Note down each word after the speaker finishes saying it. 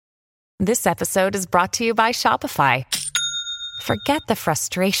This episode is brought to you by Shopify. Forget the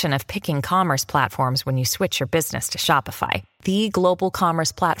frustration of picking commerce platforms when you switch your business to Shopify, the global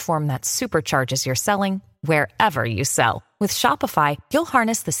commerce platform that supercharges your selling wherever you sell. With Shopify, you'll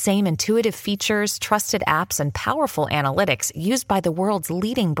harness the same intuitive features, trusted apps, and powerful analytics used by the world's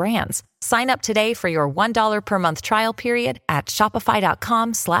leading brands. Sign up today for your $1 per month trial period at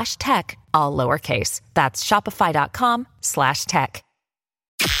shopify.com/tech, all lowercase. That's shopify.com/tech.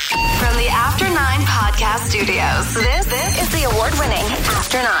 From the After 9 Podcast Studios, this is the award-winning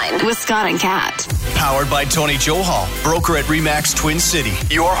After 9 with Scott and Kat. Powered by Tony Johal, broker at RE/MAX Twin City.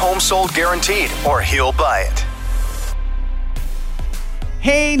 Your home sold guaranteed, or he'll buy it.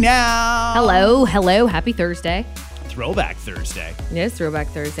 Hey now. Hello. Happy Thursday. Throwback Thursday. It is Throwback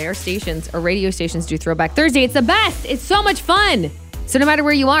Thursday. Our radio stations do Throwback Thursday. It's the best. It's so much fun. So no matter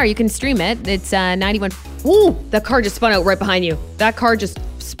where you are, you can stream it. It's 91. Ooh, that car just spun out right behind you. That car just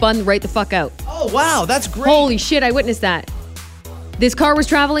spun right the fuck out. Oh, wow. That's great. Holy shit, I witnessed that. This car was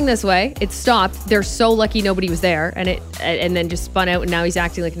traveling this way. It stopped. They're so lucky nobody was there. And then just spun out, and now he's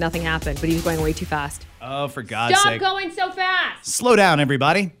acting like nothing happened, but he was going way too fast. Oh, for God's sake. Stop going so fast. Slow down,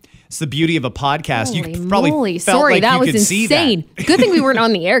 everybody. It's the beauty of a podcast. Holy You probably moly. felt Sorry, like that you was could see insane. that. Good thing we weren't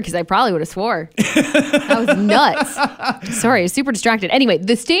on the air because I probably would have swore. That was nuts. Sorry, I was super distracted. Anyway,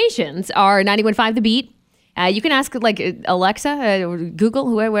 the stations are 91.5 The Beat. You can ask like Alexa,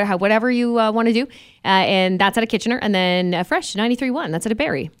 Google, whatever you want to do. And that's out of Kitchener. And then Fresh 93.1. That's out of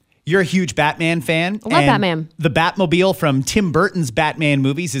Barrie. You're a huge Batman fan. I love Batman. The Batmobile from Tim Burton's Batman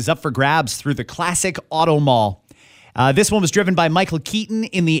movies is up for grabs through the Classic Auto Mall. This one was driven by Michael Keaton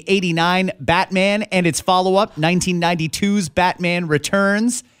in the 89 Batman and its follow-up, 1992's Batman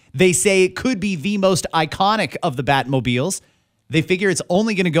Returns. They say it could be the most iconic of the Batmobiles. They figure it's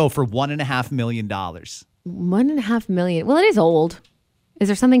only going to go for $1.5 million. $1.5 million. Well, it is old. Is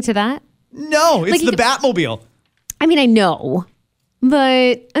there something to that? No, it's the Batmobile. I mean, I know.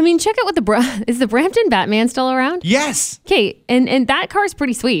 But, I mean, check out what is the Brampton Batman still around? Yes. Okay, and that car's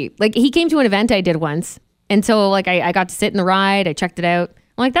pretty sweet. Like, he came to an event I did once. And so, like, I got to sit in the ride. I checked it out.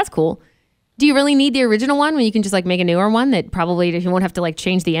 I'm like, that's cool. Do you really need the original one when you can just, like, make a newer one that probably you won't have to, like,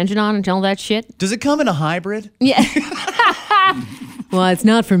 change the engine on and all that shit? Does it come in a hybrid? Yeah. Well, it's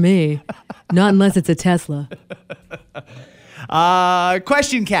not for me. Not unless it's a Tesla.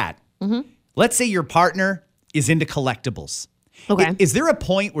 Question, Kat. Mm-hmm. Let's say your partner is into collectibles. Okay. Is there a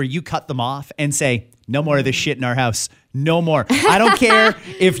point where you cut them off and say, no more of this shit in our house? No more. I don't care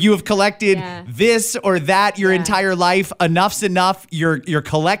if you have collected this or that your entire life. Enough's enough. Your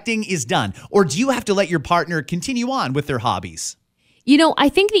collecting is done. Or do you have to let your partner continue on with their hobbies? You know, I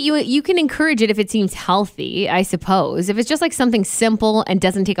think that you can encourage it if it seems healthy, I suppose. If it's just like something simple and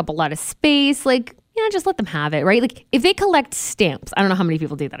doesn't take up a lot of space, like, yeah, just let them have it, right? Like if they collect stamps, I don't know how many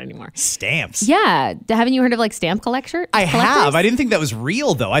people do that anymore. Stamps? Yeah. Haven't you heard of like stamp collectors? I have. I didn't think that was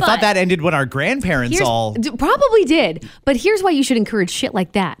real though. I thought that ended when our grandparents probably did. But here's why you should encourage shit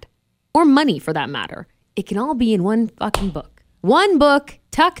like that. Or money for that matter. It can all be in one fucking book. One book,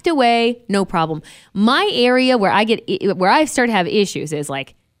 tucked away, no problem. My area where I start to have issues is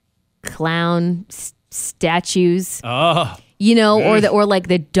like clown statues. Oh. You know, or like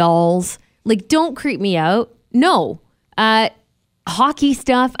the dolls. Like, don't creep me out. No. Hockey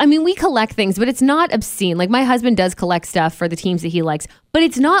stuff. I mean, we collect things, but it's not obscene. Like, my husband does collect stuff for the teams that he likes, but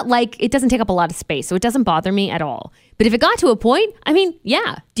it's not like it doesn't take up a lot of space, so it doesn't bother me at all. But if it got to a point, I mean,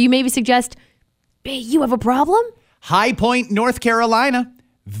 yeah. Do you maybe suggest, hey, you have a problem? High Point, North Carolina.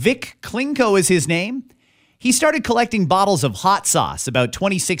 Vic Klinko is his name. He started collecting bottles of hot sauce about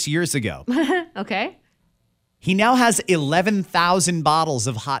 26 years ago. Okay. He now has 11,000 bottles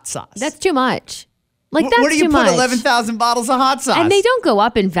of hot sauce. That's too much. Like, that's too much. Where do you put 11,000 bottles of hot sauce? And they don't go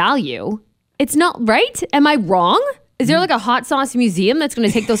up in value. It's not, right? Am I wrong? Is there like a hot sauce museum that's going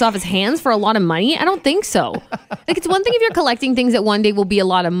to take those off his hands for a lot of money? I don't think so. Like, it's one thing if you're collecting things that one day will be a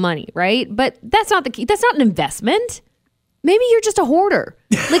lot of money, right? But that's not the key. That's not an investment. Maybe you're just a hoarder.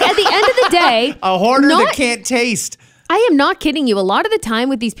 Like, at the end of the day. A hoarder that can't taste. I am not kidding you. A lot of the time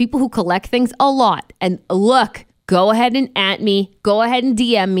with these people who collect things, a lot. And look, go ahead and @ me. Go ahead and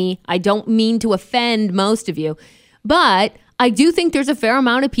DM me. I don't mean to offend most of you. But I do think there's a fair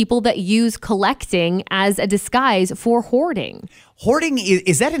amount of people that use collecting as a disguise for hoarding. Hoarding,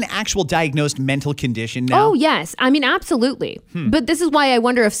 is that an actual diagnosed mental condition now? Oh, yes. I mean, absolutely. But this is why I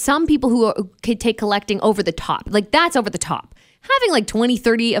wonder if some people who could take collecting over the top, like that's over the top. Having like 20,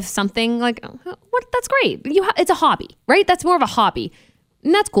 30 of something, like, what? That's great. It's a hobby, right? That's more of a hobby.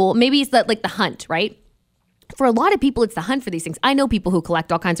 And that's cool. Maybe it's like the hunt, right? For a lot of people, it's the hunt for these things. I know people who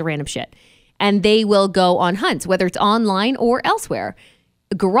collect all kinds of random shit. And they will go on hunts, whether it's online or elsewhere.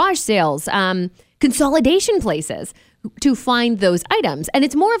 garage sales, consolidation places to find those items. And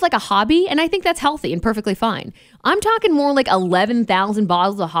it's more of like a hobby, and I think that's healthy and perfectly fine. I'm talking more like 11,000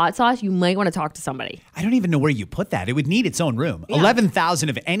 bottles of hot sauce. You might want to talk to somebody. I don't even know where you put that. It would need its own room. 11,000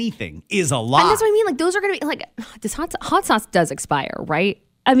 of anything is a lot. And that's what I mean. Like, those are going to be like, this hot sauce does expire, right?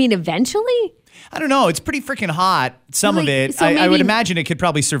 I mean, eventually. I don't know. It's pretty freaking hot. Some of it. So I would imagine it could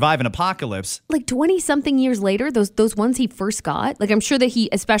probably survive an apocalypse. Like 20-something years later, those ones he first got, like I'm sure that he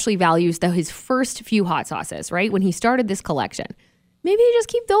especially values his first few hot sauces, right? When he started this collection. Maybe you just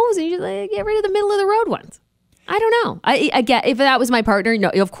keep those and you just get rid of the middle of the road ones. I don't know. I get, if that was my partner, no,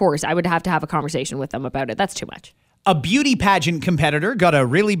 of course, I would have to have a conversation with them about it. That's too much. A beauty pageant competitor got a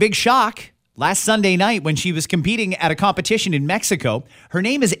really big shock last Sunday night when she was competing at a competition in Mexico. Her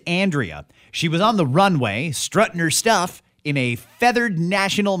name is Andrea. She was on the runway, strutting her stuff in a feathered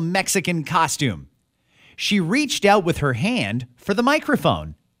national Mexican costume. She reached out with her hand for the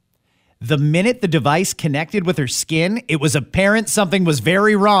microphone. The minute the device connected with her skin, it was apparent something was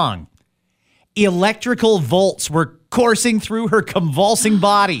very wrong. Electrical volts were coursing through her convulsing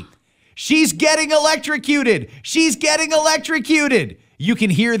body. She's getting electrocuted. She's getting electrocuted. You can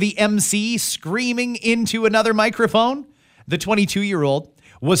hear the MC screaming into another microphone. The 22-year-old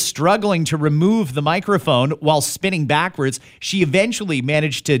was struggling to remove the microphone while spinning backwards. She eventually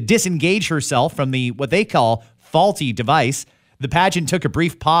managed to disengage herself from the what they call faulty device. The pageant took a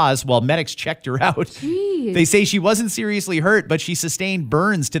brief pause while medics checked her out. Jeez. They say she wasn't seriously hurt, but she sustained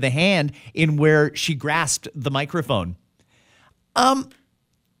burns to the hand in where she grasped the microphone.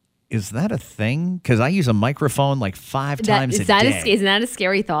 Is that a thing? Because I use a microphone like 5 times a day. Isn't that a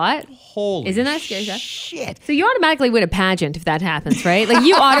scary thought? Holy Isn't that a scary thought? shit. So you automatically win a pageant if that happens, right? Like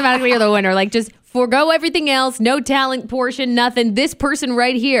you automatically are the winner. Like just forego everything else, no talent portion, nothing. This person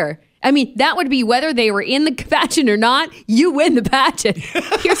right here. I mean, that would be whether they were in the pageant or not, you win the pageant.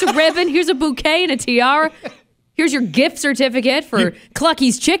 Here's a ribbon, here's a bouquet and a tiara. Here's your gift certificate for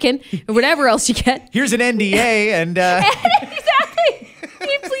Clucky's Chicken or whatever else you get. Here's an NDA and... Exactly.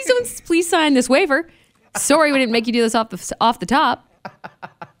 Please sign this waiver. Sorry we didn't make you do this off the top.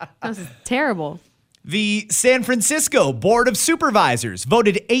 This is terrible. The San Francisco Board of Supervisors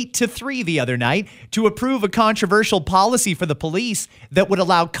voted 8-3 the other night to approve a controversial policy for the police that would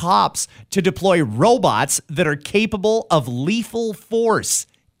allow cops to deploy robots that are capable of lethal force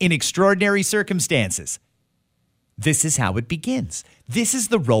in extraordinary circumstances. This is how it begins. This is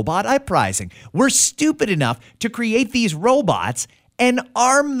the robot uprising. We're stupid enough to create these robots and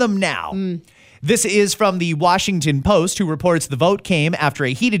arm them now. This is from the Washington Post, who reports the vote came after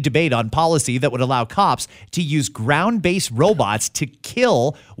a heated debate on policy that would allow cops to use ground-based robots to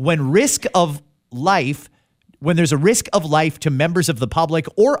kill when there's a risk of life to members of the public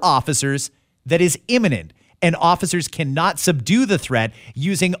or officers that is imminent, and officers cannot subdue the threat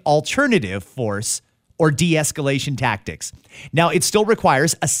using alternative force or de-escalation tactics. Now, it still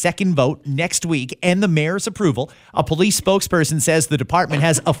requires a second vote next week and the mayor's approval. A police spokesperson says the department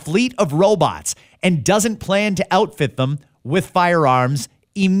has a fleet of robots and doesn't plan to outfit them with firearms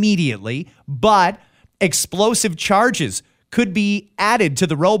immediately, but explosive charges could be added to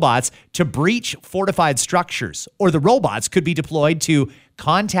the robots to breach fortified structures, or the robots could be deployed to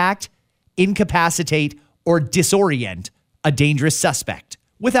contact, incapacitate, or disorient a dangerous suspect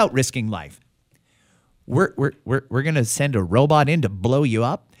without risking life. We're going to send a robot in to blow you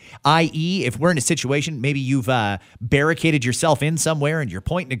up, i.e., if we're in a situation, maybe you've barricaded yourself in somewhere and you're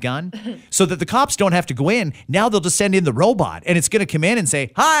pointing a gun so that the cops don't have to go in. Now they'll just send in the robot and it's going to come in and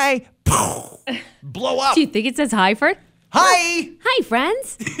say, hi, blow up. Do you think it says hi, Fred? Hi. Hi,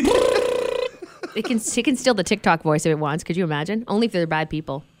 friends. It can steal the TikTok voice if it wants. Could you imagine? Only if they're bad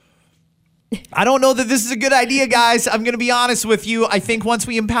people. I don't know that this is a good idea, guys. I'm going to be honest with you. I think once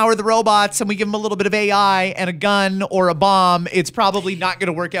we empower the robots and we give them a little bit of AI and a gun or a bomb, it's probably not going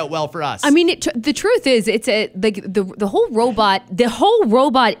to work out well for us. I mean, the truth is, it's the whole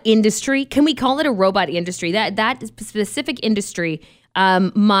robot industry. Can we call it a robot industry? That specific industry.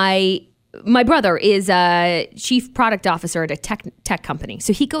 My brother is a chief product officer at a tech company,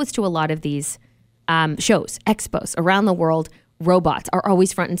 so he goes to a lot of these shows, expos around the world. Robots are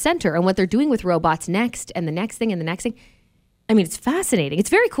always front and center, and what they're doing with robots next and the next thing and the next thing. I mean, it's fascinating.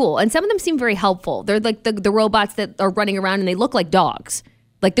 It's very cool. And some of them seem very helpful. They're like the robots that are running around and they look like dogs.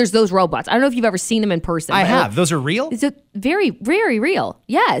 Like there's those robots. I don't know if you've ever seen them in person. I have. Those are real? It's very, very real.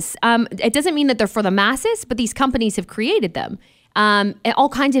 Yes. It doesn't mean that they're for the masses, but these companies have created them. And all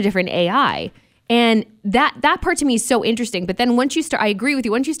kinds of different AI. And that part to me is so interesting. But then I agree with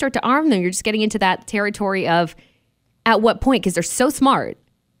you, once you start to arm them, you're just getting into that territory of at what point, because they're so smart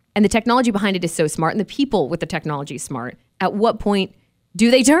and the technology behind it is so smart and the people with the technology is smart, at what point do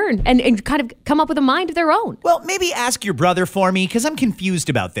they turn and kind of come up with a mind of their own? Well, maybe ask your brother for me, because I'm confused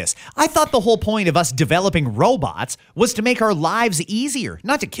about this. I thought the whole point of us developing robots was to make our lives easier,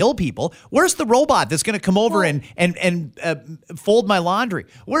 not to kill people. Where's the robot that's going to come over and fold my laundry?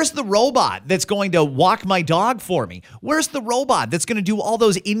 Where's the robot that's going to walk my dog for me? Where's the robot that's going to do all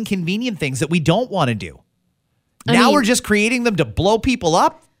those inconvenient things that we don't want to do? Now we're just creating them to blow people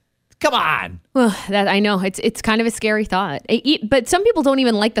up? Come on. Well, that I know it's kind of a scary thought. But some people don't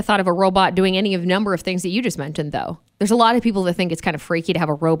even like the thought of a robot doing any of number of things that you just mentioned, though. There's a lot of people that think it's kind of freaky to have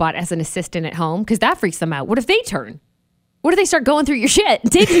a robot as an assistant at home because that freaks them out. What if they turn? What if they start going through your shit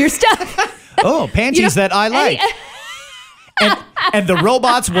and taking your stuff? Oh, panties that I like. And the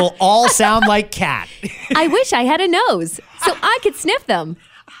robots will all sound like Kat. I wish I had a nose so I could sniff them.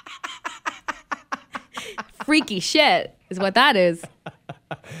 Freaky shit is what that is.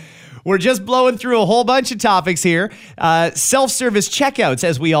 We're just blowing through a whole bunch of topics here. Self-service checkouts,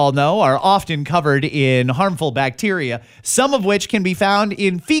 as we all know, are often covered in harmful bacteria, some of which can be found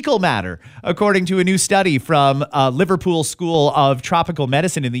in fecal matter, according to a new study from Liverpool School of Tropical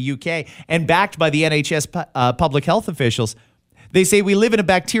Medicine in the UK and backed by the NHS public health officials. They say we live in a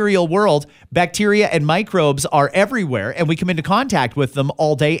bacterial world. Bacteria and microbes are everywhere, and we come into contact with them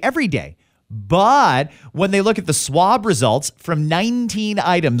all day, every day. But when they look at the swab results from 19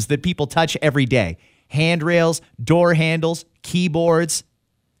 items that people touch every day, handrails, door handles, keyboards,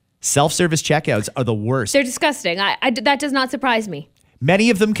 self-service checkouts are the worst. They're disgusting. That does not surprise me. Many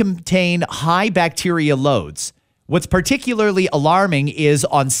of them contain high bacteria loads. What's particularly alarming is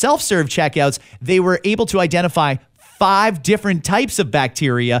on self-serve checkouts, they were able to identify 5 different types of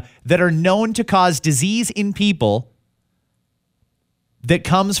bacteria that are known to cause disease in people that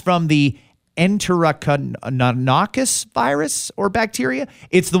comes from the Enterococcus virus or bacteria.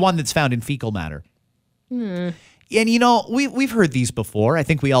 It's the one that's found in fecal matter. And you know, we've heard these before. I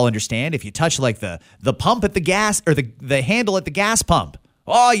think we all understand. If you touch like the pump at the gas or the handle at the gas pump,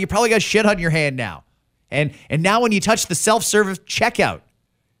 oh, you probably got shit on your hand now. And now when you touch the self-service checkout,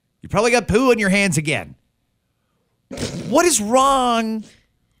 you probably got poo on your hands again. What is wrong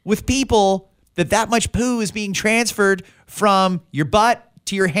with people that much poo is being transferred from your butt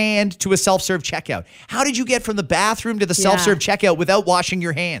to your hand to a self-serve checkout? How did you get from the bathroom to the self-serve checkout without washing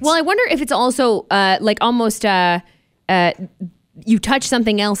your hands? Well, I wonder if it's also like almost you touch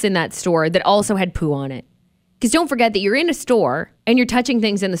something else in that store that also had poo on it. Because don't forget that you're in a store and you're touching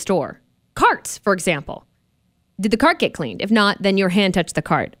things in the store. Carts, for example. Did the cart get cleaned? If not, then your hand touched the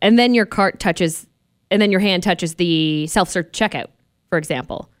cart. And then your cart touches, and then your hand touches the self-serve checkout, for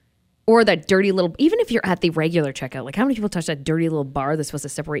example. Or that dirty little, even if you're at the regular checkout, like how many people touch that dirty little bar that's supposed to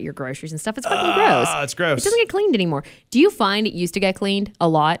separate your groceries and stuff? It's fucking gross. It's gross. It doesn't get cleaned anymore. Do you find it used to get cleaned a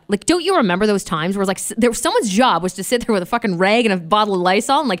lot? Like, don't you remember those times where it's like there was someone's job was to sit there with a fucking rag and a bottle of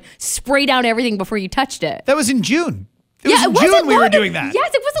Lysol and like spray down everything before you touched it? That was in June. It was in June we were doing that.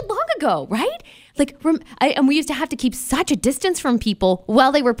 Yes, it wasn't long ago, right? Like, and we used to have to keep such a distance from people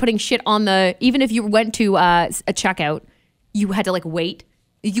while they were putting shit on the, even if you went to a checkout, you had to like wait.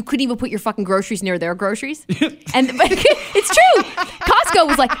 You couldn't even put your fucking groceries near their groceries. And it's true. Costco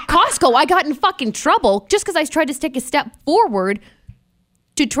was like, I got in fucking trouble just because I tried to take a step forward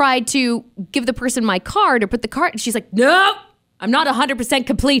to try to give the person my card or put the card. And she's like, no, I'm not 100%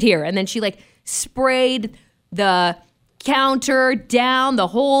 complete here. And then she like sprayed the counter down, the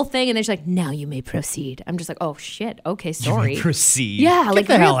whole thing. And then she's like, now you may proceed. I'm just like, oh shit. Okay, sorry. You may proceed. Yeah. Get like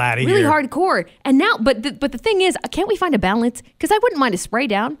the hell out of really here. Really hardcore. And now, but the thing is, can't we find a balance? Because I wouldn't mind a spray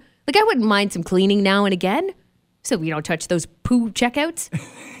down. Like I wouldn't mind some cleaning now and again. So we don't touch those poo checkouts,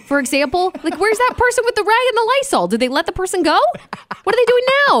 for example. Like where's that person with the rag and the Lysol? Did they let the person go? What are they doing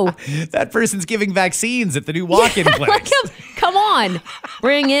now? That person's giving vaccines at the new walk-in place. Like, come on.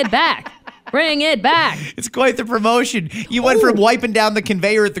 Bring it back. Bring it back. It's quite the promotion. You went from wiping down the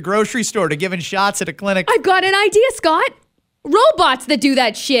conveyor at the grocery store to giving shots at a clinic. I've got an idea, Scott. Robots that do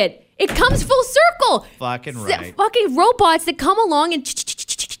that shit. It comes full circle. Fucking right. Fucking robots that come along and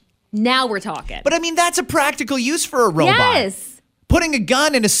now we're talking. But I mean, that's a practical use for a robot. Yes. Putting a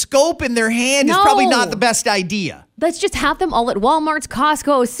gun and a scope in their hand is probably not the best idea. Let's just have them all at Walmart's,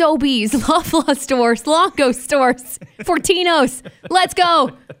 Costco, Sobeys, Loblaw stores, Longo stores, Fortinos. Let's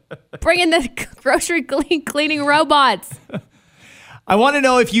go. Bring in the grocery cleaning robots. I want to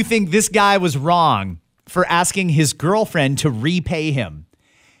know if you think this guy was wrong for asking his girlfriend to repay him.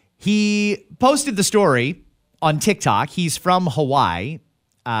 He posted the story on TikTok. He's from Hawaii.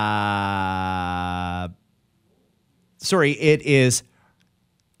 It is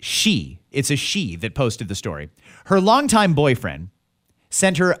she. It's a she that posted the story. Her longtime boyfriend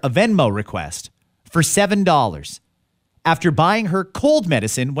sent her a Venmo request for $7. after buying her cold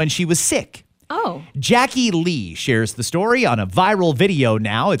medicine when she was sick. Oh. Jackie Lee shares the story on a viral video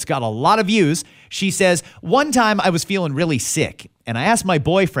now. It's got a lot of views. She says, one time I was feeling really sick, and I asked my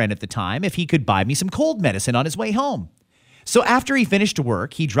boyfriend at the time if he could buy me some cold medicine on his way home. So after he finished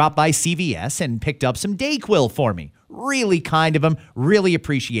work, he dropped by CVS and picked up some Dayquil for me. Really kind of him. Really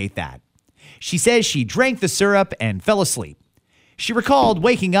appreciate that. She says she drank the syrup and fell asleep. She recalled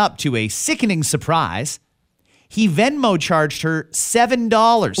waking up to a sickening surprise. He Venmo charged her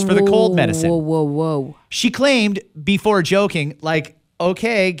 $7 for the cold medicine. Whoa. She claimed, before joking, like,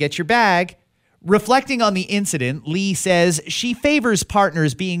 okay, get your bag. Reflecting on the incident, Lee says she favors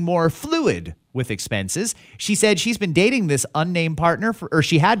partners being more fluid with expenses. She said she's been dating this unnamed partner,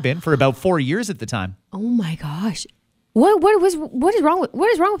 she had been for about 4 years at the time. Oh my gosh. What is wrong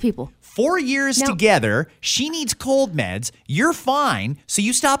with people? 4 years together. She needs cold meds. You're fine. So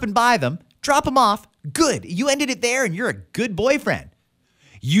you stop and buy them, drop them off. Good. You ended it there and you're a good boyfriend.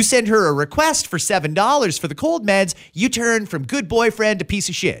 You send her a request for $7 for the cold meds. You turn from good boyfriend to piece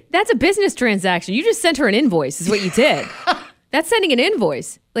of shit. That's a business transaction. You just sent her an invoice is what you did. That's sending an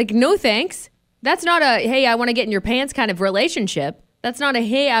invoice. Like, no thanks. That's not a, hey, I want to get in your pants kind of relationship. That's not a,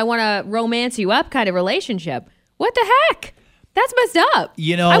 hey, I want to romance you up kind of relationship. What the heck? That's messed up.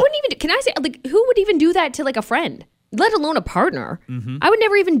 You know, I wouldn't even, can I say, like, who would even do that to like a friend, let alone a partner? Mm-hmm. I would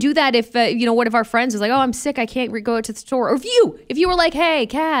never even do that if, one of our friends was like, oh, I'm sick, I can't go out to the store. Or if you were like, hey,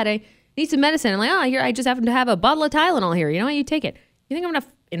 Kat, I need some medicine. I'm like, oh, here, I just happen to have a bottle of Tylenol here. You know, you take it. You think I'm going to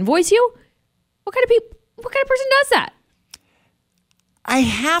invoice you? What kind of person does that? I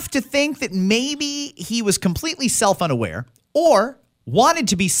have to think that maybe he was completely self-unaware or wanted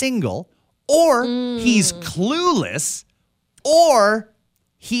to be single or he's clueless or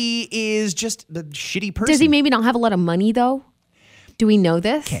he is just a shitty person. Does he maybe not have a lot of money, though? Do we know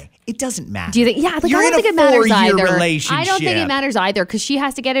this? Okay, it doesn't matter. Do you think? Yeah, like, You're I don't think it matters either. Relationship. I don't think it matters either because she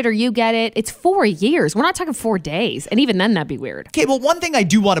has to get it or you get it. It's 4 years. We're not talking 4 days. And even then, that'd be weird. Okay, well, one thing I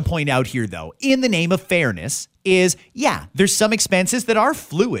do want to point out here, though, in the name of fairness, is, yeah, there's some expenses that are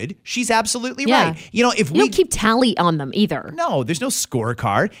fluid. She's absolutely right. You know, if we don't keep tally on them either. No, there's no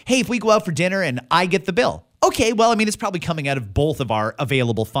scorecard. Hey, if we go out for dinner and I get the bill. Okay, well, I mean, it's probably coming out of both of our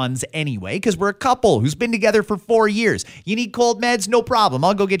available funds anyway, because we're a couple who's been together for 4 years. You need cold meds? No problem.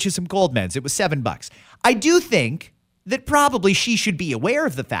 I'll go get you some cold meds. It was $7. I do think that probably she should be aware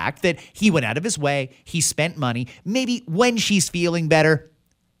of the fact that he went out of his way. He spent money. Maybe when she's feeling better,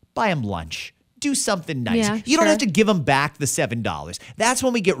 buy him lunch. Do something nice. Yeah, you don't have to give him back the $7. That's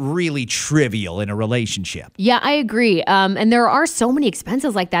when we get really trivial in a relationship. Yeah, I agree. And there are so many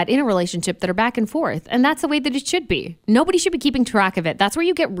expenses like that in a relationship that are back and forth. And that's the way that it should be. Nobody should be keeping track of it. That's where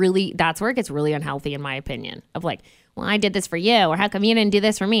it gets really unhealthy, in my opinion. Of like, well, I did this for you, or how come you didn't do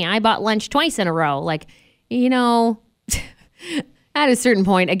this for me? I bought lunch twice in a row. Like, at a certain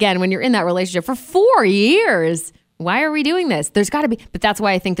point, again, when you're in that relationship for 4 years, why are we doing this? There's got to be, but that's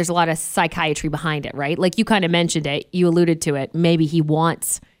why I think there's a lot of psychiatry behind it, right? Like you kind of mentioned it, you alluded to it. Maybe he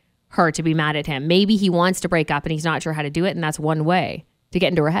wants her to be mad at him. Maybe he wants to break up and he's not sure how to do it. And that's one way to get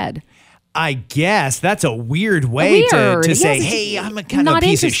into her head. I guess that's a weird way to say, hey, I'm a kind of a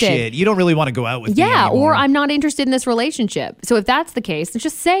piece of shit. You don't really want to go out with me anymore. Or I'm not interested in this relationship. So if that's the case, then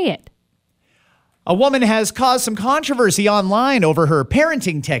just say it. A woman has caused some controversy online over her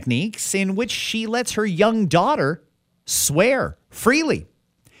parenting techniques in which she lets her young daughter swear freely.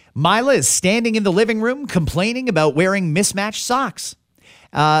 Mila is standing in the living room complaining about wearing mismatched socks.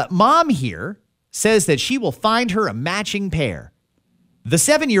 Mom here says that she will find her a matching pair. The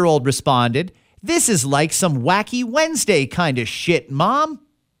 7-year-old responded, "This is like some wacky Wednesday kind of shit, Mom."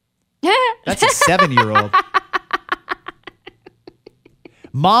 That's a 7-year-old.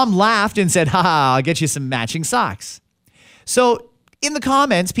 Mom laughed and said, "Haha, I'll get you some matching socks." So in the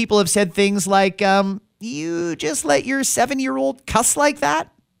comments, people have said things like, you just let your 7-year-old cuss like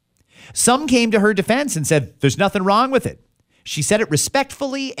that? Some came to her defense and said, there's nothing wrong with it. She said it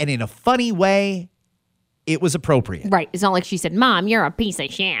respectfully and in a funny way. It was appropriate. Right. It's not like she said, Mom, you're a piece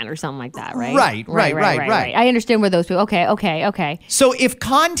of shit or something like that, right? Right. I understand where those people, okay. So if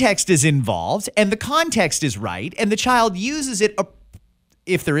context is involved and the context is right and the child uses it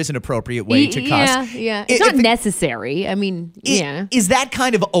if there is an appropriate way to cuss. Yeah. It's not necessary. I mean, yeah. Is that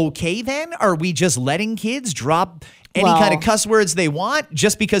kind of okay then? Are we just letting kids drop any kind of cuss words they want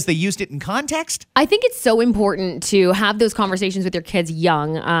just because they used it in context? I think it's so important to have those conversations with your kids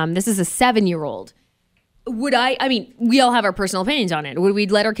young. This is a 7-year-old. Would I mean, we all have our personal opinions on it. Would we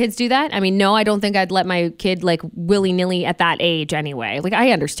let our kids do that? I mean, no, I don't think I'd let my kid like willy-nilly at that age anyway. Like,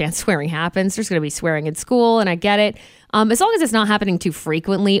 I understand swearing happens. There's going to be swearing in school, and I get it. As long as it's not happening too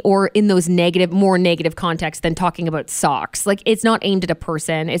frequently or in those more negative contexts than talking about socks. Like, it's not aimed at a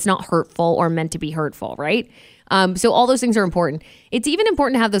person. It's not hurtful or meant to be hurtful, right? So all those things are important. It's even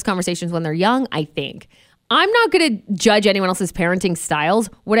important to have those conversations when they're young, I think. I'm not going to judge anyone else's parenting styles.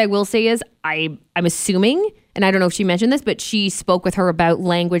 What I will say is I'm assuming, and I don't know if she mentioned this, but she spoke with her about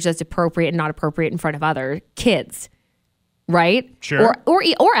language that's appropriate and not appropriate in front of other kids, right? Sure.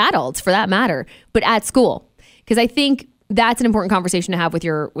 Or adults for that matter, but at school. Because I think that's an important conversation to have with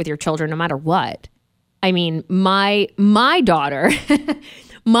your children no matter what. I mean, my daughter,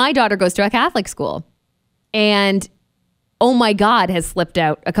 my daughter goes to a Catholic school and oh my God, has slipped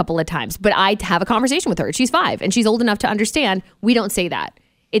out a couple of times. But I have a conversation with her. She's 5 and she's old enough to understand we don't say that.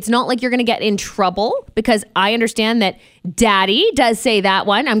 It's not like you're going to get in trouble because I understand that daddy does say that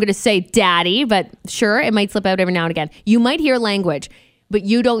one. I'm going to say daddy, but sure, it might slip out every now and again. You might hear language, but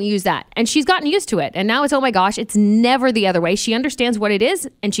you don't use that. And she's gotten used to it. And now it's, oh my gosh, it's never the other way. She understands what it is.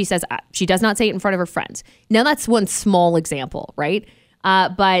 And she says, she does not say it in front of her friends. Now that's one small example, right?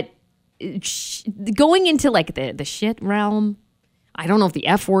 But going into like the shit realm, I don't know if the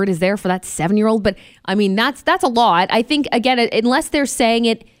F word is there for that 7-year-old, but I mean, that's a lot. I think, again, unless they're saying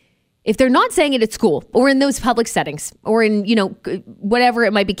it, if they're not saying it at school or in those public settings or in, whatever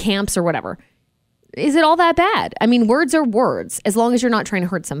it might be, camps or whatever, is it all that bad? I mean, words are words as long as you're not trying to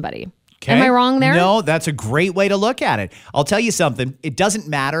hurt somebody. Okay. Am I wrong there? No, that's a great way to look at it. I'll tell you something. It doesn't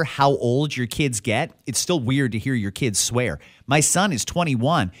matter how old your kids get. It's still weird to hear your kids swear. My son is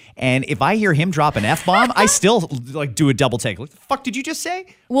 21, and if I hear him drop an F-bomb, I still do a double take. What the fuck did you just say?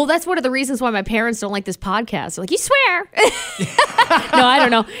 Well, that's one of the reasons why my parents don't like this podcast. They're like, you swear. No, I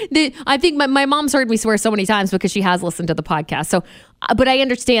don't know. I think my mom's heard me swear so many times because she has listened to the podcast. So, but I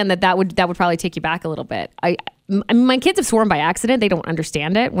understand that would probably take you back a little bit. I mean, my kids have sworn by accident. They don't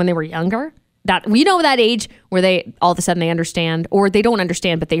understand it when they were younger. That that age where they all of a sudden they understand, or they don't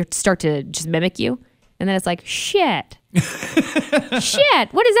understand, but they start to just mimic you, and then it's like shit,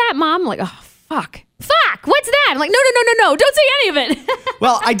 shit. What is that, Mom? I'm like, oh fuck, what's that? I'm like, no, don't say any of it.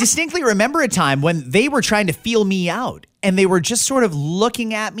 Well, I distinctly remember a time when they were trying to feel me out, and they were just sort of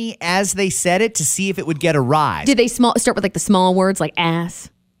looking at me as they said it to see if it would get a rise. Did they start with like the small words like ass?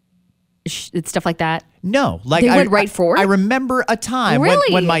 Stuff like that? No. Like they went right forward? I remember a time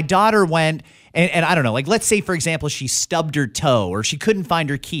really? when my daughter went, and I don't know, like let's say, for example, she stubbed her toe or she couldn't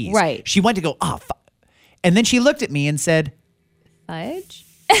find her keys. Right. She went to go, oh, fuck. And then she looked at me and said, fudge?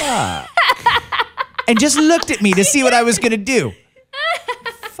 Fuck. And just looked at me to see what I was going to do.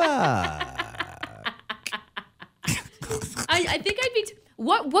 Fuck. I think I'd be...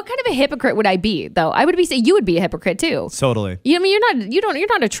 What kind of a hypocrite would I be though? I would be saying you would be a hypocrite too. Totally. I mean, you're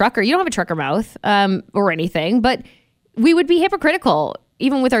not a trucker. You don't have a trucker mouth or anything. But we would be hypocritical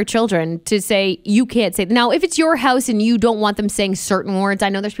even with our children to say you can't say. Now, if it's your house and you don't want them saying certain words, I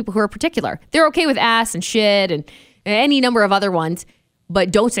know there's people who are particular. They're okay with ass and shit and any number of other ones,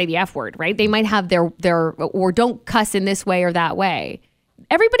 but don't say the F word, right? They might have their or don't cuss in this way or that way.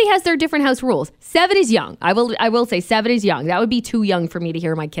 Everybody has their different house rules. 7 is young. I will say 7 is young. That would be too young for me to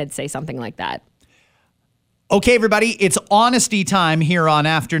hear my kids say something like that. Okay, everybody, it's honesty time here on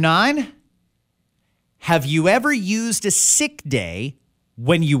After 9. Have you ever used a sick day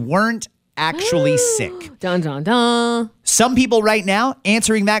when you weren't actually sick? Dun, dun, dun. Some people right now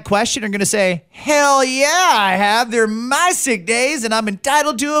answering that question are going to say, hell yeah, I have. They're my sick days and I'm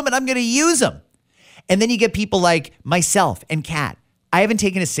entitled to them and I'm going to use them. And then you get people like myself and Kat. I haven't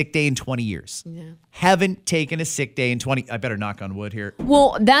taken a sick day in 20 years. Yeah. Haven't taken a sick day in 20. I better knock on wood here.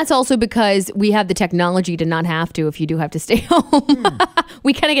 Well, that's also because we have the technology to not have to if you do have to stay home.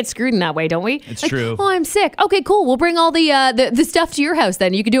 We kind of get screwed in that way, don't we? It's true. Oh, I'm sick. Okay, cool. We'll bring all the stuff to your house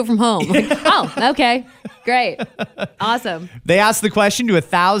then. You can do it from home. Like, oh, okay. Great. Awesome. They asked the question to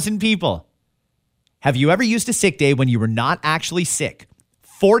 1,000 people. Have you ever used a sick day when you were not actually sick?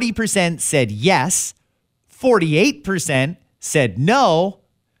 40% said yes. 48% said no.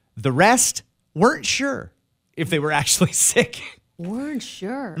 The rest weren't sure if they were actually sick. Weren't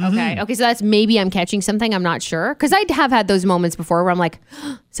sure. Mm-hmm. Okay, so that's maybe I'm catching something. I'm not sure. Because I have had those moments before where I'm like,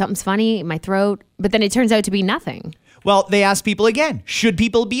 something's funny in my throat. But then it turns out to be nothing. Well, they asked people again, should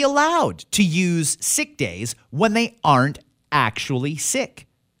people be allowed to use sick days when they aren't actually sick?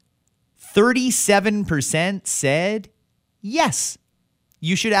 37% said yes.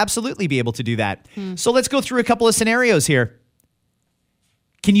 You should absolutely be able to do that. So let's go through a couple of scenarios here.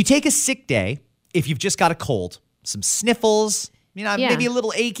 Can you take a sick day if you've just got a cold, some sniffles, Yeah. maybe a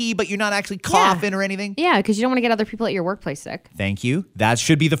little achy, but you're not actually coughing or anything. Yeah, because you don't want to get other people at your workplace sick. Thank you. That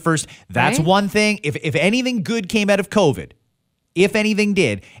should be the first. That's Right? one thing. If anything good came out of COVID, if anything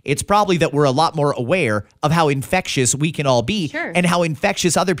did, it's probably that we're a lot more aware of how infectious we can all be Sure. and how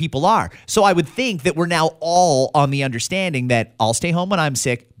infectious other people are. So I would think that we're now all on the understanding that I'll stay home when I'm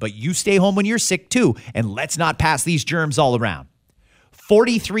sick, but you stay home when you're sick too, and let's not pass these germs all around.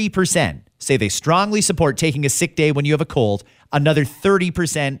 43% say they strongly support taking a sick day when you have a cold. Another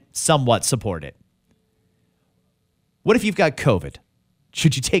 30% somewhat support it. What if you've got COVID?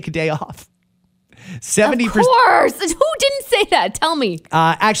 Should you take a day off? 70%. Of course. Who didn't say that? Tell me.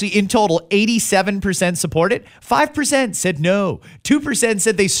 Actually, in total, 87% support it. 5% said no. 2%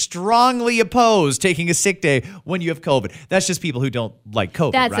 said they strongly oppose taking a sick day when you have COVID. That's just people who don't like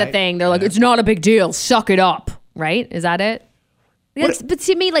COVID, That's right? the thing. They're like, it's not a big deal. Suck it up. Right? Is that it? But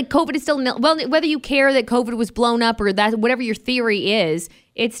to me, like, COVID is still well. Whether you care that COVID was blown up or that, whatever your theory is,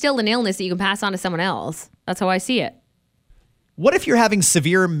 it's still an illness that you can pass on to someone else. That's how I see it. What if you're having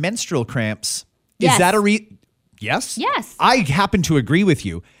severe menstrual cramps? Yes. Is that a Yes? Yes. I happen to agree with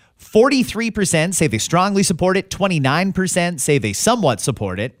you. 43% say they strongly support it. 29% say they somewhat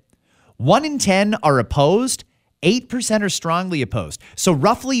support it. 1 in 10 are opposed. 8% are strongly opposed. So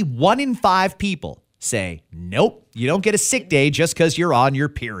roughly 1 in 5 people say, nope, you don't get a sick day just because you're on your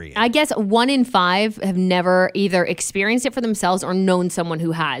period. I guess 1 in 5 have never either experienced it for themselves or known someone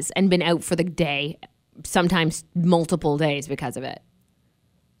who has and been out for the day, sometimes multiple days because of it.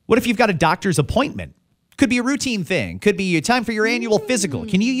 What if you've got a doctor's appointment? Could be a routine thing. Could be time for your annual physical.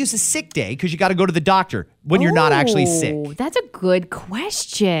 Can you use a sick day because you got to go to the doctor when you're not actually sick? That's a good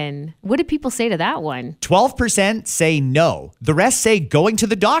question. What did people say to that one? 12% say no. The rest say going to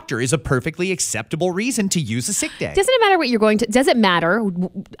the doctor is a perfectly acceptable reason to use a sick day. Doesn't it matter what you're going to? Does it matter?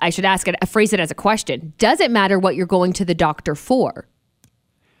 I should ask it. Phrase it as a question. Does it matter what you're going to the doctor for?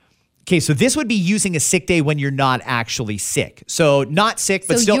 Okay, so this would be using a sick day when you're not actually sick. So not sick,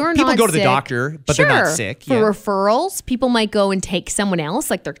 but So still you're people not go to the sick. doctor, but Sure. they're not sick. For Yeah. referrals, people might go and take someone else,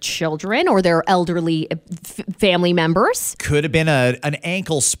 like their children or their elderly family members. Could have been an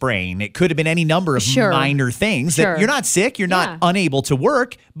ankle sprain. It could have been any number of Sure. minor things Sure. that you're not sick, you're Yeah. not unable to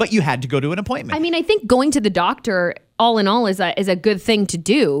work, but you had to go to an appointment. I mean, I think going to the doctor, all in all, is a good thing to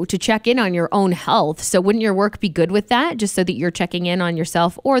do, to check in on your own health. So wouldn't your work be good with that, just so that you're checking in on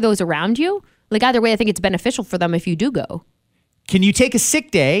yourself or those around you? Like, either way, I think it's beneficial for them if you do go. Can you take a sick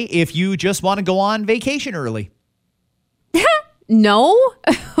day if you just want to go on vacation early? No,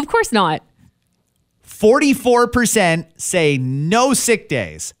 of course not. 44% say no sick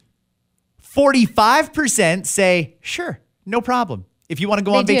days. 45% say, sure, no problem. If you want to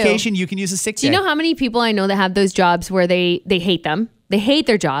go on They do. vacation, you can use a sick day. Do you know how many people I know that have those jobs where they hate them? They hate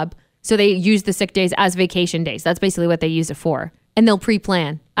their job, so they use the sick days as vacation days. That's basically what they use it for. And they'll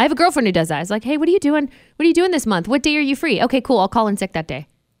pre-plan. I have a girlfriend who does that. It's like, hey, what are you doing? What are you doing this month? What day are you free? Okay, cool. I'll call in sick that day.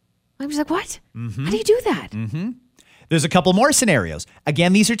 I'm just like, what? How do you do that? There's a couple more scenarios.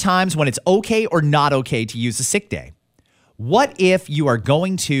 Again, these are times when it's okay or not okay to use a sick day. What if you are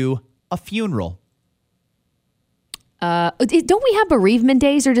going to a funeral? Don't we have bereavement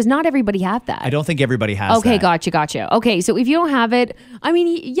days, or does not everybody have that? I don't think everybody has Okay, that. gotcha. Okay, so if you don't have it, I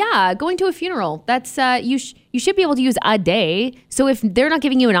mean, yeah, going to a funeral, that's you should be able to use a day. So if they're not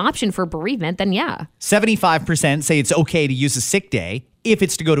giving you an option for bereavement, then yeah. 75% say it's okay to use a sick day if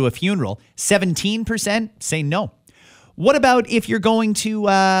it's to go to a funeral. 17% say no. What about if you're going to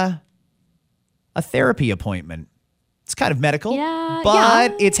a therapy appointment? It's kind of medical, Yeah,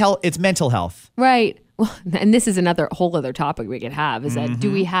 but yeah. it's mental health. Right. Well, and this is another whole other topic we could have is that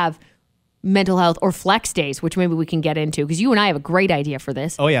do we have mental health or flex days, which maybe we can get into, because you and I have a great idea for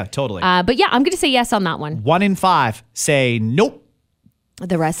this. Oh yeah, totally. But yeah, I'm going to say yes on that one. 1 in 5 say nope.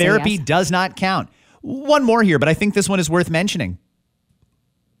 The rest say Therapy yes. does not count. One more here, but I think this one is worth mentioning.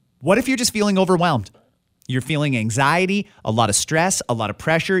 What if you're just feeling overwhelmed? You're feeling anxiety, a lot of stress, a lot of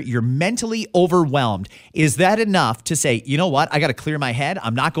pressure. You're mentally overwhelmed. Is that enough to say, you know what? I got to clear my head.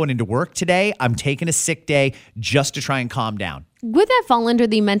 I'm not going into work today. I'm taking a sick day just to try and calm down. Would that fall under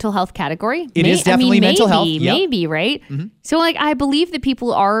the mental health category? It is definitely mental health. Yep. Maybe, right? So, like, I believe that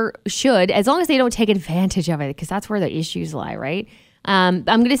people should, as long as they don't take advantage of it, because that's where the issues lie, right? I'm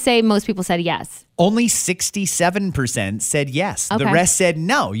going to say most people said yes. Only 67% said yes. The Okay. rest said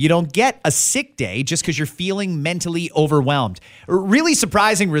no. You don't get a sick day just because you're feeling mentally overwhelmed. Really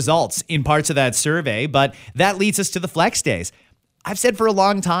surprising results in parts of that survey, but that leads us to the flex days. I've said for a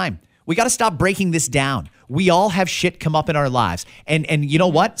long time, we got to stop breaking this down. We all have shit come up in our lives. And you know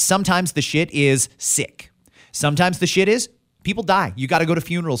what? Sometimes the shit is sick. Sometimes the shit is People die. You got to go to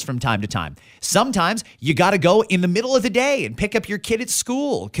funerals from time to time. Sometimes you got to go in the middle of the day and pick up your kid at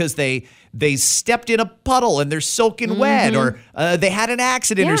school because they stepped in a puddle and they're soaking wet, or they had an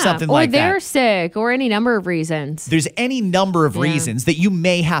accident or something like that. Or they're sick, or any number of reasons. There's any number of reasons that you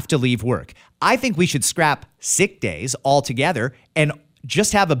may have to leave work. I think we should scrap sick days altogether and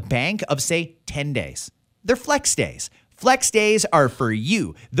just have a bank of, say, 10 days. They're flex days. Flex days are for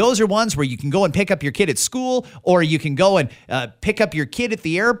you. Those are ones where you can go and pick up your kid at school, or you can go and pick up your kid at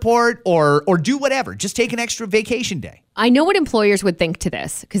the airport, or do whatever. Just take an extra vacation day. I know what employers would think to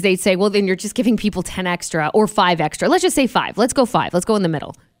this, because they'd say, well, then you're just giving people 10 extra or 5 extra. Let's just say 5. Let's go 5. Let's go in the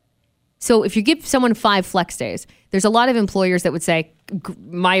middle. So if you give someone 5 flex days, there's a lot of employers that would say,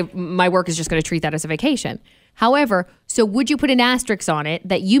 my work is just going to treat that as a vacation. However, so would you put an asterisk on it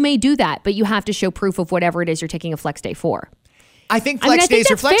that you may do that, but you have to show proof of whatever it is you're taking a flex day for? I think flex days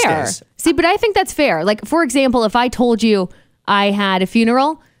are flex days. See, but I think that's fair. Like, for example, if I told you I had a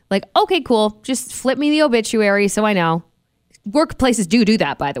funeral, like, okay, cool, just flip me the obituary so I know. Workplaces do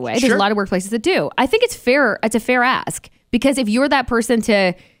that, by the way. There's a lot of workplaces that do. I think it's fair. It's a fair ask, because if you're that person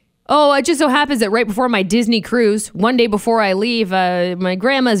to, oh, it just so happens that right before my Disney cruise, one day before I leave, my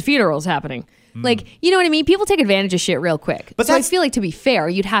grandma's funeral is happening. Like, you know what I mean? People take advantage of shit real quick. But so I feel like, to be fair,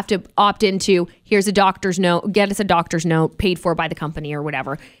 you'd have to opt into, here's a doctor's note, get us a doctor's note paid for by the company or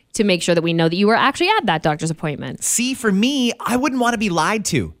whatever, to make sure that we know that you were actually at that doctor's appointment. See, for me, I wouldn't want to be lied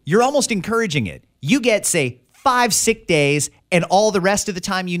to. You're almost encouraging it. You get, say, 5 sick days, and all the rest of the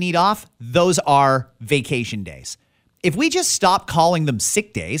time you need off, those are vacation days. If we just stopped calling them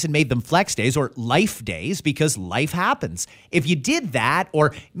sick days and made them flex days or life days, because life happens. If you did that,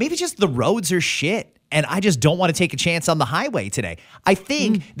 or maybe just the roads are shit and I just don't want to take a chance on the highway today, I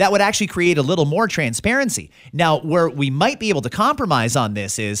think that would actually create a little more transparency. Now, where we might be able to compromise on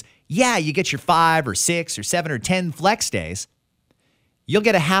this is, yeah, you get your 5 or 6 or 7 or 10 flex days. You'll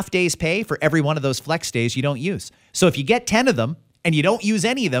get a half day's pay for every one of those flex days you don't use. So if you get 10 of them and you don't use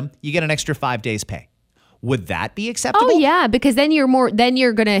any of them, you get an extra 5 days pay. Would that be acceptable? Oh, yeah, because then you're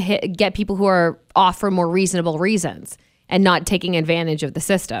going to get people who are off for more reasonable reasons and not taking advantage of the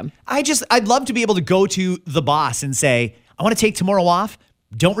system. I'd love to be able to go to the boss and say, I want to take tomorrow off.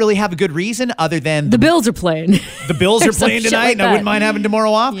 Don't really have a good reason other than the Bills are playing. The Bills are playing tonight, like, and I wouldn't mind having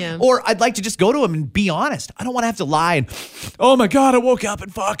tomorrow off. Yeah. Or I'd like to just go to him and be honest. I don't want to have to lie and, oh my God, I woke up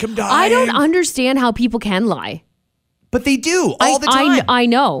and fuck, I'm dying. I don't understand how people can lie. But they do all the time. I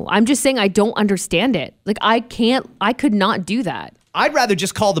know. I'm just saying I don't understand it. Like, I could not do that. I'd rather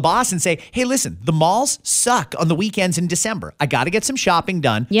just call the boss and say, hey, listen, the malls suck on the weekends in December. I got to get some shopping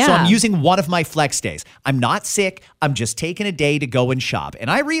done. Yeah. So I'm using one of my flex days. I'm not sick. I'm just taking a day to go and shop. And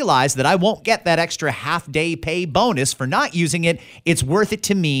I realize that I won't get that extra half day pay bonus for not using it. It's worth it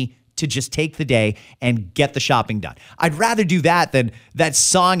to me to just take the day and get the shopping done. I'd rather do that than that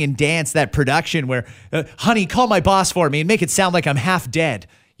song and dance, that production where, honey, call my boss for me and make it sound like I'm half dead.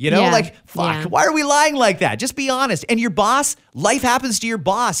 You know, why are we lying like that? Just be honest. And your boss, life happens to your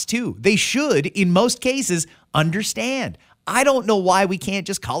boss too. They should, in most cases, understand. I don't know why we can't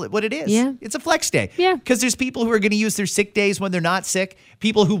just call it what it is. Yeah. It's a flex day. Yeah. Because there's people who are going to use their sick days when they're not sick.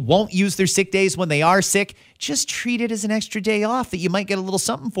 People who won't use their sick days when they are sick. Just treat it as an extra day off that you might get a little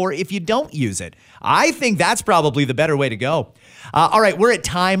something for if you don't use it. I think that's probably the better way to go. All right, we're at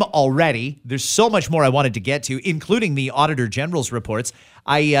time already. There's so much more I wanted to get to, including the Auditor General's reports.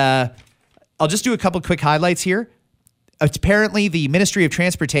 I'll just do a couple quick highlights here. Apparently, the Ministry of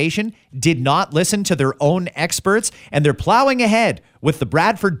Transportation did not listen to their own experts, and they're plowing ahead with the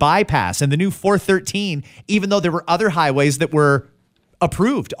Bradford bypass and the new 413, even though there were other highways that were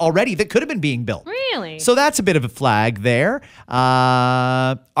approved already that could have been being built. Really? So that's a bit of a flag there.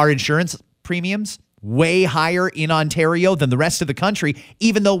 Our insurance premiums, way higher in Ontario than the rest of the country,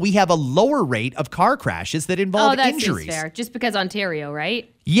 even though we have a lower rate of car crashes that involve injuries. Oh, that seems fair. Just because Ontario,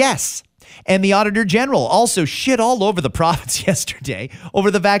 right? Yes. And the Auditor General also shit all over the province yesterday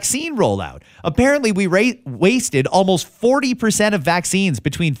over the vaccine rollout. Apparently, we wasted almost 40% of vaccines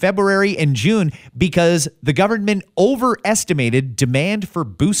between February and June because the government overestimated demand for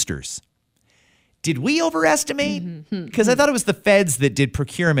boosters. Did we overestimate? Because I thought it was the feds that did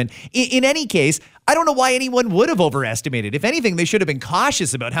procurement. In any case, I don't know why anyone would have overestimated. If anything, they should have been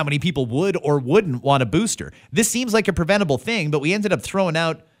cautious about how many people would or wouldn't want a booster. This seems like a preventable thing, but we ended up throwing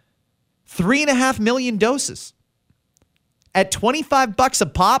out 3.5 million doses. At $25 a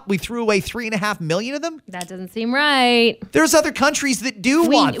pop, we threw away 3.5 million of them? That doesn't seem right. There's other countries that do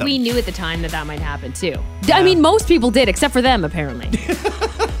want them. We knew at the time that might happen too. Yeah. I mean, most people did, except for them, apparently.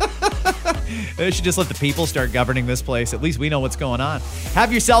 They should just let the people start governing this place. At least we know what's going on.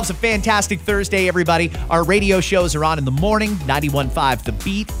 Have yourselves a fantastic Thursday, everybody. Our radio shows are on in the morning, 91.5 The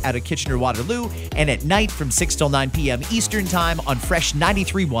Beat out of Kitchener-Waterloo, and at night from 6 till 9 p.m. Eastern Time on Fresh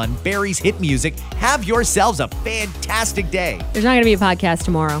 93.1 Barrie's Hit Music. Have yourselves a fantastic day. There's not going to be a podcast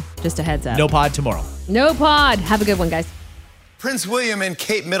tomorrow. Just a heads up. No pod tomorrow. No pod. Have a good one, guys. Prince William and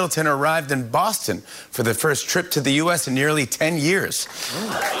Kate Middleton arrived in Boston for their first trip to the U.S. in nearly 10 years.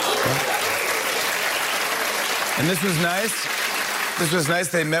 And this was nice.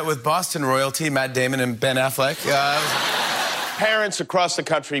 They met with Boston royalty, Matt Damon and Ben Affleck. Parents across the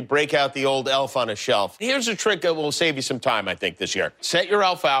country break out the old elf on a shelf. Here's a trick that will save you some time, I think, this year. Set your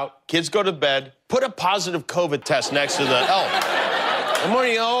elf out, kids go to bed, put a positive COVID test next to the elf. Good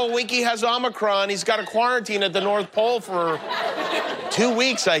morning. Oh, Winky has Omicron. He's got a quarantine at the North Pole for 2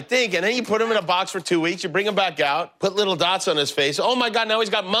 weeks, I think. And then you put him in a box for 2 weeks. You bring him back out, put little dots on his face. Oh, my God, now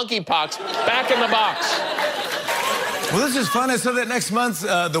he's got monkeypox. Back in the box. Well, this is fun. I saw that next month,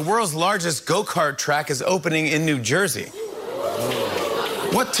 the world's largest go-kart track is opening in New Jersey.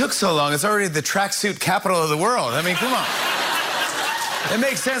 What took so long? It's already the tracksuit capital of the world. I mean, come on. It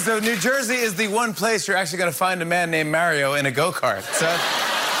makes sense, though. New Jersey is the one place you're actually going to find a man named Mario in a go-kart. So...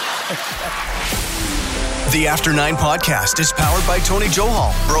 The After 9 podcast is powered by Tony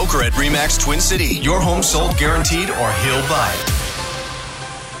Johal, broker at RE/MAX Twin City. Your home sold guaranteed or he'll buy it.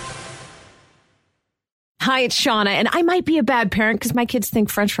 Hi, it's Shauna, and I might be a bad parent because my kids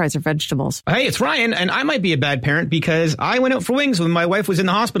think French fries are vegetables. Hey, it's Ryan, and I might be a bad parent because I went out for wings when my wife was in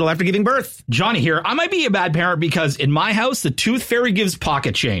the hospital after giving birth. Johnny here. I might be a bad parent because in my house, the tooth fairy gives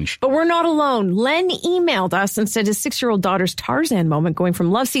pocket change. But we're not alone. Len emailed us and said his 6-year-old daughter's Tarzan moment going from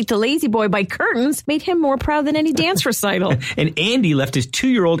love seat to lazy boy by curtains made him more proud than any dance recital. And Andy left his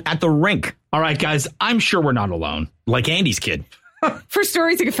 2-year-old at the rink. All right, guys, I'm sure we're not alone. Like Andy's kid. For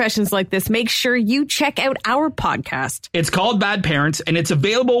stories and confessions like this, make sure you check out our podcast. It's called Bad Parents, and it's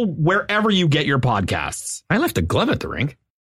available wherever you get your podcasts. I left a glove at the rink.